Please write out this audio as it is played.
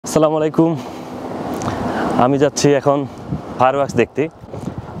আসসালামু আলাইকুম। আমি যাচ্ছি এখন ফায়ারওয়ার্কস দেখতে।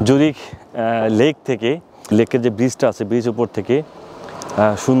 জুরিক লেক থেকে, লেকের যে ব্রিজটা আছে ব্রিজ উপর থেকে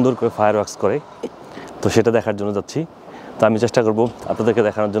সুন্দর করে ফায়ারওয়ার্কস করে, তো সেটা দেখার জন্য যাচ্ছি। তো আমি চেষ্টা করব আপনাদেরকে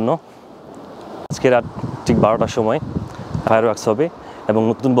দেখানোর জন্য। আজকে রাত ঠিক 12টার সময় ফায়ারওয়ার্কস হবে এবং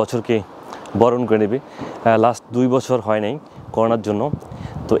নতুন বছরকে বরণ করে নেবে। লাস্ট 2 বছর হয় নাই করোনার জন্য,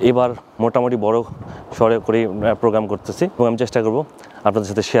 তো এবার মোটামুটি বড় শহরে করে প্রোগ্রাম করতেছি এবং আমি চেষ্টা করব আপনাদের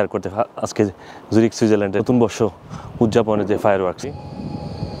সাথে শেয়ার করতে আজকে জুরিক সুইজারল্যান্ডের নতুন বর্ষ উদযাপনের যে ফায়ারওয়ার্কস।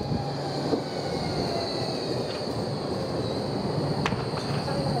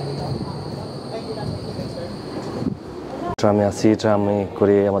 ট্রামে আছি, ট্রামে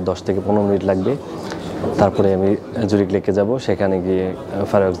করে আমার 10 থেকে 15 মিনিট লাগবে। তারপরে আমি জুরিক লেকে যাব, সেখানে গিয়ে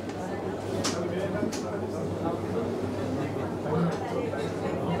ফায়ারওয়ার্কস।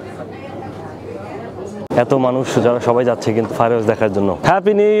 এত মানুষ যারা সবাই যাচ্ছে কিন্তু ফায়ারওয়ার্কস দেখার জন্য।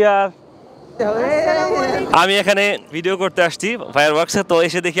 Happy new year. আমি এখানে ভিডিও করতে আসছি ফায়ারওয়ার্কসে, তো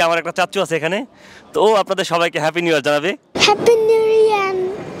এসে দেখি আমার একটা চাচু আছে এখানে, তো ও আপনাদের সবাইকে হ্যাপি নিউ ইয়ার জানাবে। Happy new year.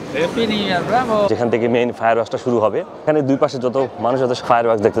 Happy new year, Bravo. যেখান থেকে মেইন ফায়ারওয়ার্কসটা শুরু হবে, এখানে দুই পাশে যত মানুষ আছে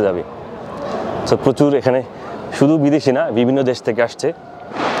ফায়ারওয়ার্কস দেখতে যাবে। তো প্রচুর এখানে শুধু বিদেশি না, বিভিন্ন দেশ থেকে আসছে।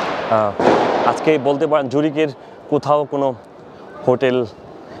 আজকে বলতে পারেন জুরিকের কোথাও কোনো হোটেল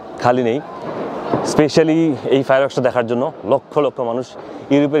খালি নেই। স্পেশালি এই ফায়ারওয়ার্কসটা দেখার জন্য লক্ষ লক্ষ মানুষ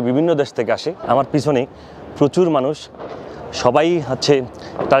ইউরোপের বিভিন্ন দেশ থেকে আসে। আমার পিছনে প্রচুর মানুষ, সবাই হচ্ছে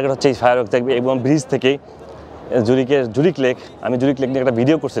টার্গেট হচ্ছে এই ফায়ারওয়ার্কস দেখবে। এবং ব্রিজ থেকে জুরিক লেক, আমি জুরিক লেক নিয়ে একটা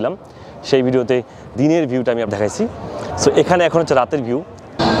ভিডিও করছিলাম, সেই ভিডিওতে দিনের ভিউটা আমি দেখাইছি। সো এখানে এখন হচ্ছে রাতের ভিউ।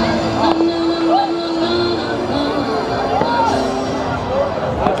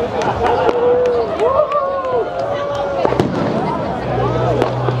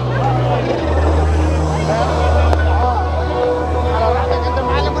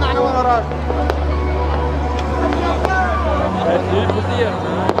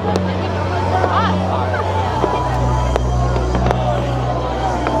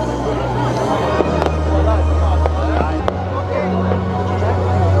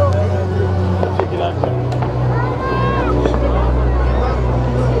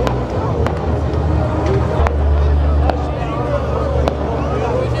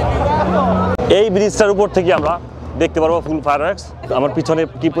 এই ব্রিজটার উপর থেকে আমরা দেখতে পারবো ফুল ফায়ারওয়ার্কস। আমার পিছনে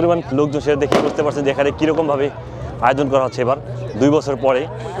কি পরিমাণ লোকজন সেটা দেখে বুঝতে পারছেন যে এখানে কীরকমভাবে আয়োজন করা হচ্ছে এবার 2 বছর পরে।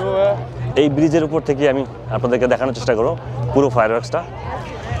 এই ব্রিজের উপর থেকে আমি আপনাদেরকে দেখানোর চেষ্টা করব পুরো ফায়ারওয়ার্কসটা।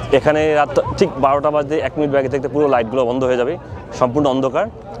 এখানে রাত ঠিক 12টা বাজতে 1 মিনিট আগে থেকে পুরো লাইটগুলো বন্ধ হয়ে যাবে, সম্পূর্ণ অন্ধকার।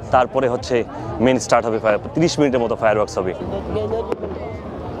 তারপরে হচ্ছে মেন স্টার্ট হবে, 30 মিনিটের মতো ফায়ারওয়ার্কস হবে।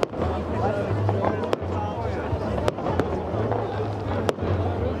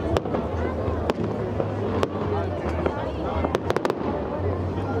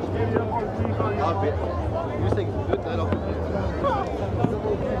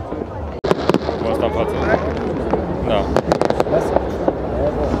 No.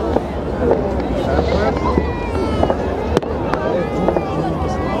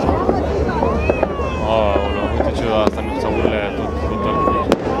 Uite ce asta nu s-a urlat tot.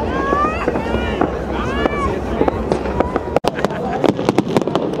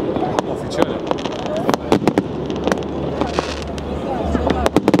 Oficiale.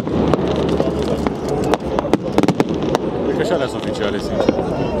 Cred că și alea sunt oficiale, sincer.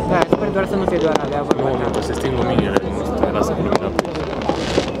 Da, sper doar să nu fie doar alea. Nu, că se sting luminile, nu se lasă cu lumina.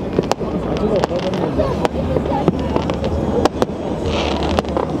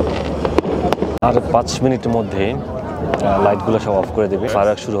 আর 5 মিনিটের মধ্যে লাইটগুলো সব of করে দেবে।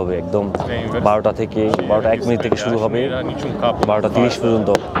 Fireworks শুরু হবে একদম 12টা থেকে, 12টা 1 মিনিট থেকে শুরু হবে 12টা 30 পর্যন্ত।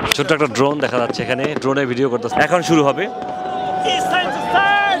 ছোট্ট একটা ড্রোন দেখা যাচ্ছে এখানে, ড্রোনে ভিডিও করতেছে। এখন শুরু হবে,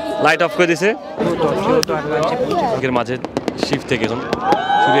 লাইট অফ করে দিছে। এর মাঝে শিফট থেকে এখন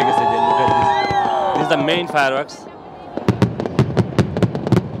শুরু হয়ে গেছে। This is the main fireworks.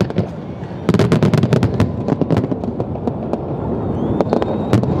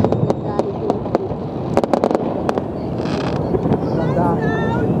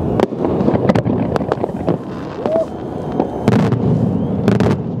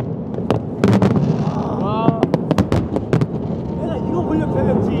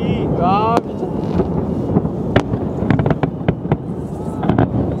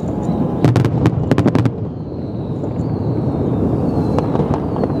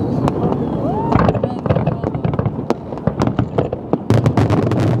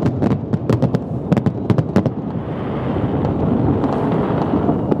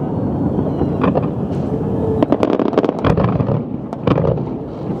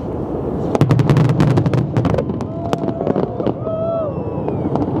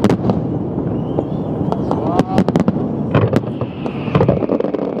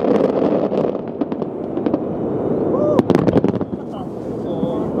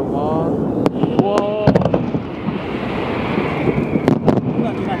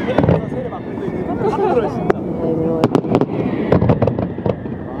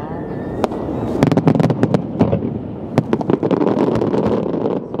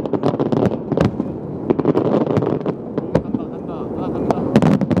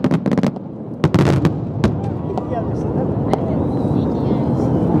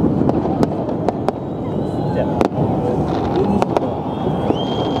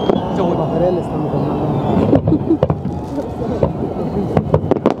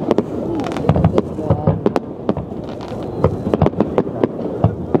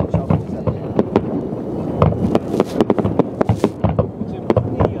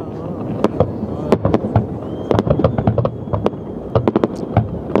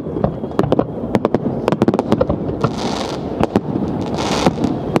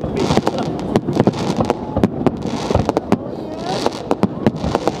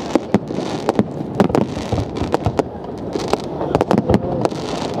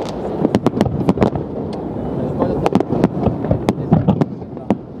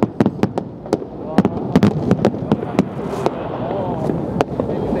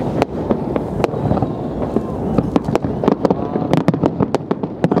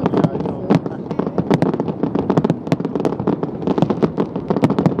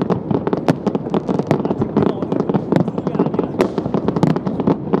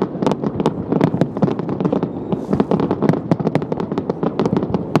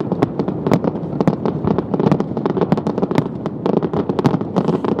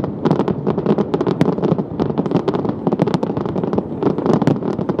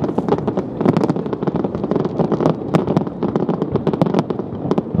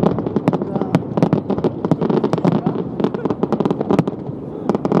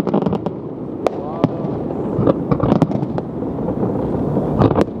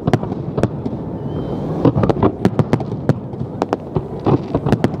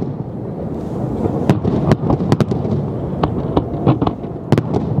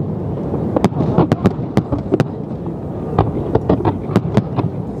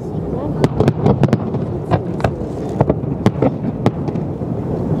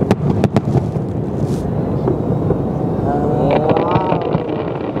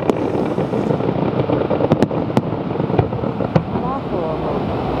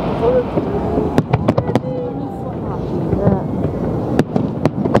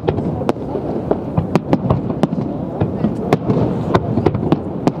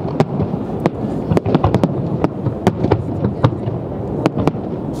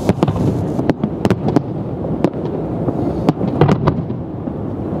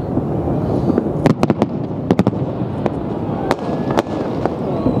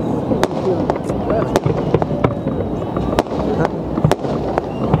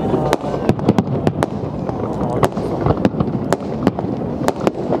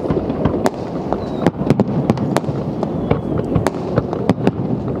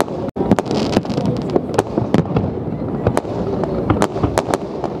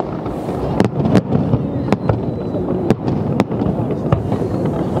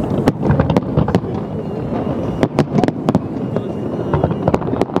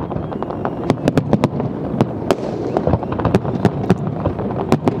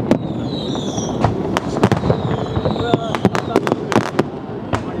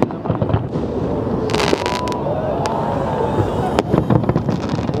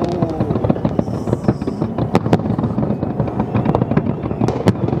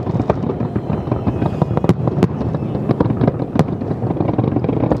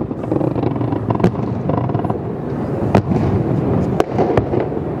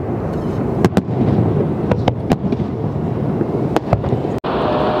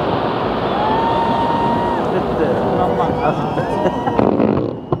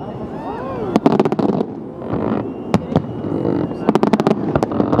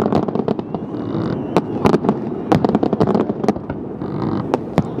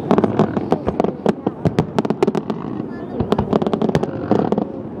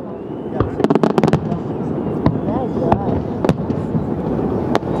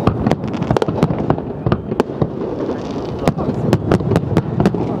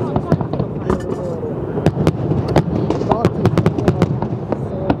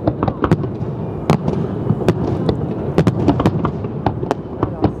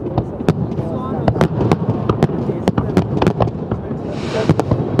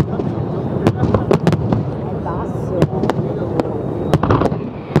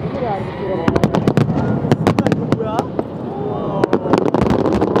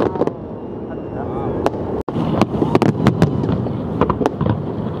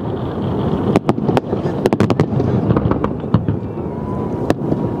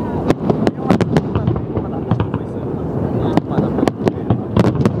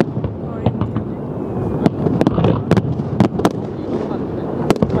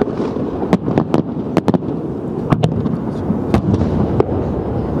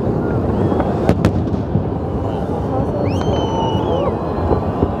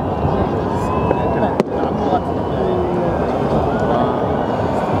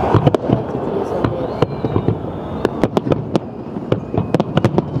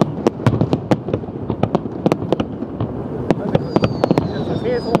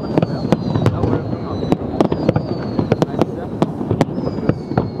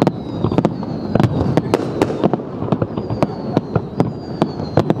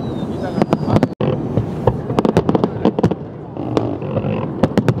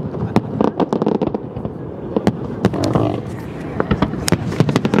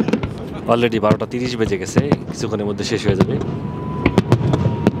 Already 12:30 বেজে গেছে, কিছুক্ষণের মধ্যে শেষ হয়ে যাবে।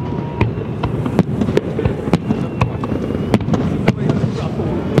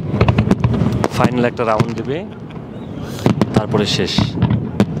 ফাইনাল একটা রাউন্ড দেবে, তারপরে শেষ।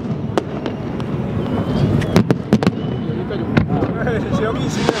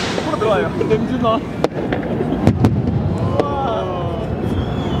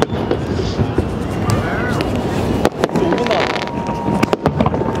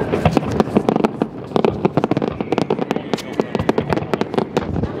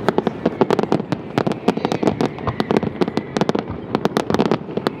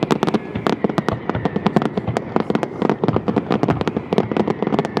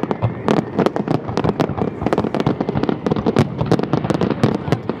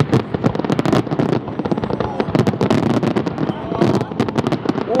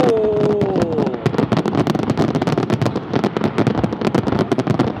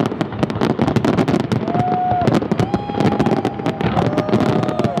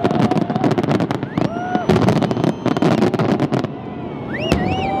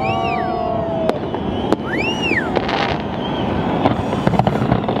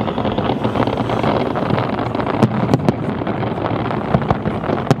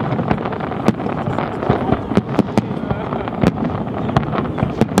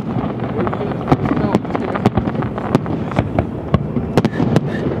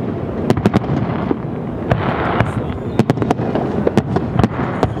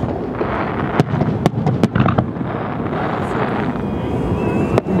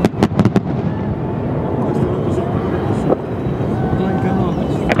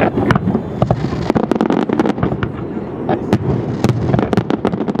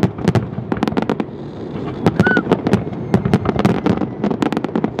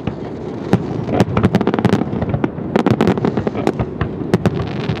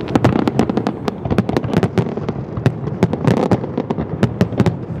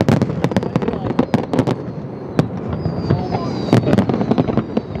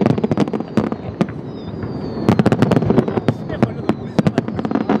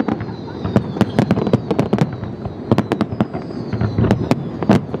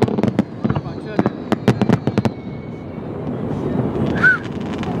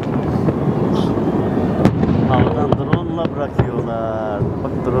 Bırakıyorlar.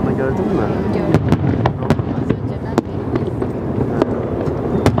 Bak drone'u gördün mü? Gördüm. Az önceden beri.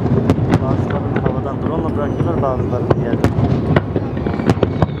 Bazılarını havadan drone'la bırakıyorlar, bazılarını yerden.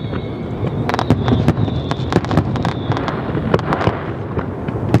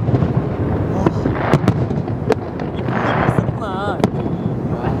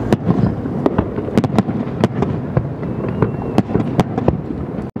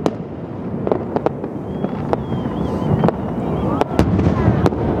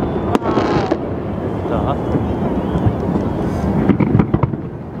 Daha.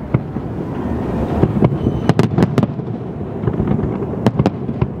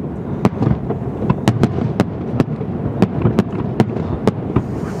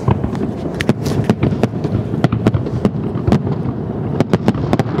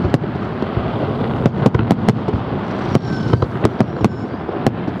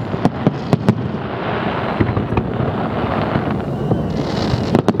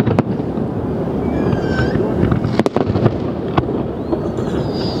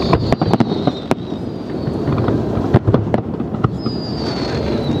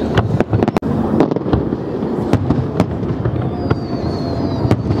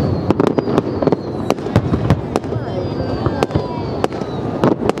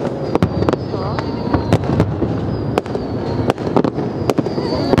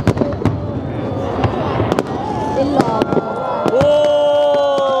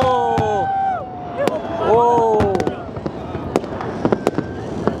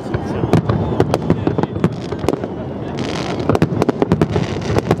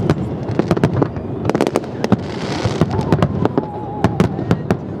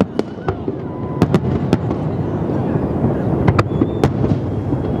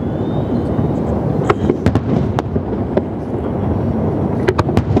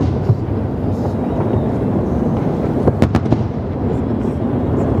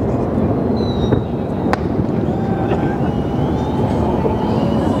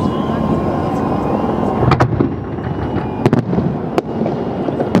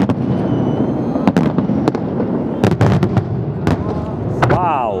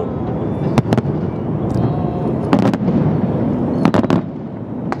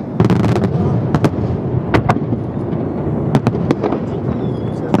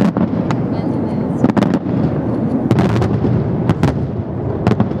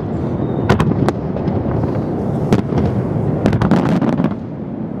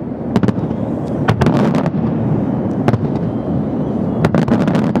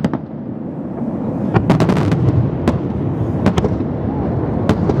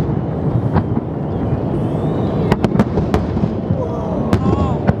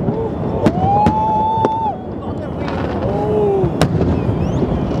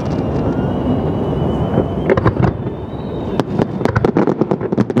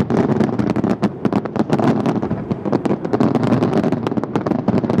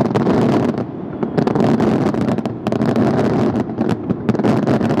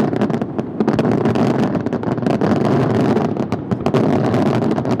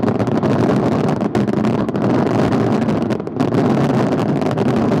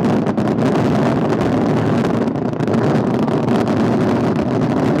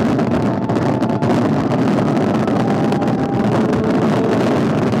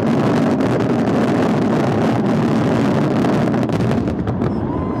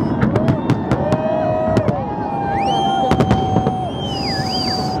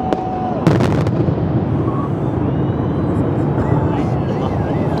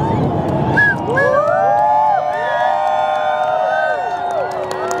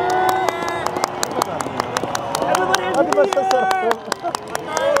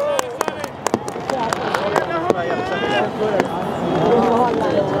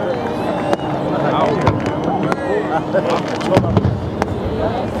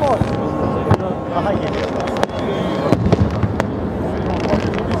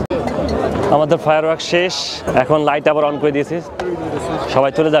 আমাদের ফায়ারওয়ার্ক শেষ, এখন লাইট আবার অন করে দিয়েছি,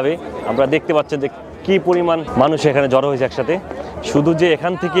 সবাই চলে যাবে। আমরা দেখতে পাচ্ছেন যে কি পরিমাণ মানুষ এখানে জড়ো হয়েছে একসাথে। শুধু যে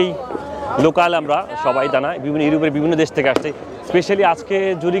এখান থেকেই লোকাল আমরা সবাই তা না, বিভিন্ন ইউরোপের বিভিন্ন দেশ থেকে আসছে। স্পেশালি আজকে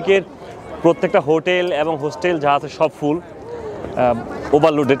জুরিকের প্রত্যেকটা হোটেল এবং হোস্টেল যা আছে সব ফুল,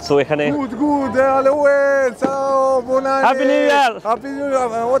 ওভারলোডেড। সো এখানে Good, Halloween, so bonani. Happy New Year. Happy New Year.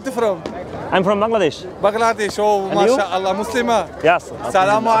 What you from? I'm from Bangladesh. Bangladesh. Oh, you? mashallah, Muslima. Yes.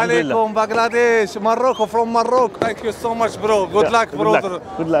 Salaam Alhamdulillah. alaikum, Bangladesh, Morocco, from Morocco. Thank you so much, bro. Good luck, brother.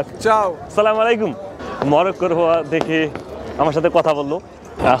 Good luck. Ciao. আসসালামু আলাইকুম। মরক্কোর হওয়া দেখে আমার সাথে কথা বললো।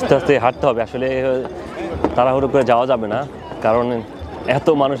 আস্তে আস্তে হাঁটতে হবে, আসলে তাড়াহুড়ো করে যাওয়া যাবে না, কারণ এত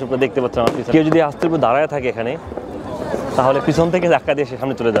মানুষ আপনারা দেখতে পাচ্ছেন আমার পিছনে। কেউ যদি আস্তে করে দাঁড়ায় থাকে এখানে, তাহলে পিছন থেকে ধাক্কা দিয়ে সে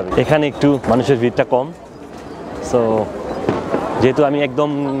সামনে চলে যাবে। এখানে একটু মানুষের ভিড়টা কম। সো যেহেতু আমি একদম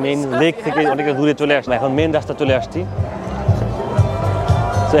মেইন লেক থেকে অনেকটা দূরে চলে আসলাম, এখন মেইন রাস্তা চলে আসছি।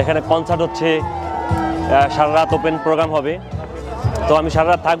 তো এখানে কনসার্ট হচ্ছে, সারা রাত ওপেন প্রোগ্রাম হবে। তো আমি সারা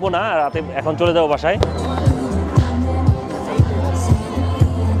রাত থাকবো না, রাতে এখন চলে যাবো বাসায়।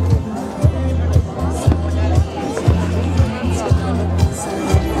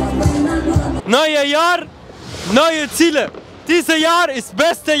 Neues Jahr, neue Ziele. Dieses Jahr ist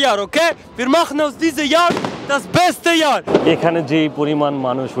beste Jahr, okay? Wir machen aus diesem Jahr das beste Jahr. এখানে যে পরিমাণ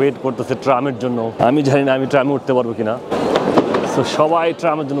মানুষ ওয়েট করতেছে ট্রামের জন্য, আমি জানি না আমি ট্রামে উঠতে পারবো কিনা। সো সবাই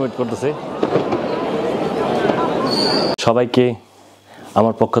ট্রামের জন্য ওয়েট করতেছে। সবাইকে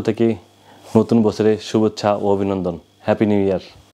আমার পক্ষ থেকে নতুন বছরের শুভেচ্ছা ও অভিনন্দন। Happy new year.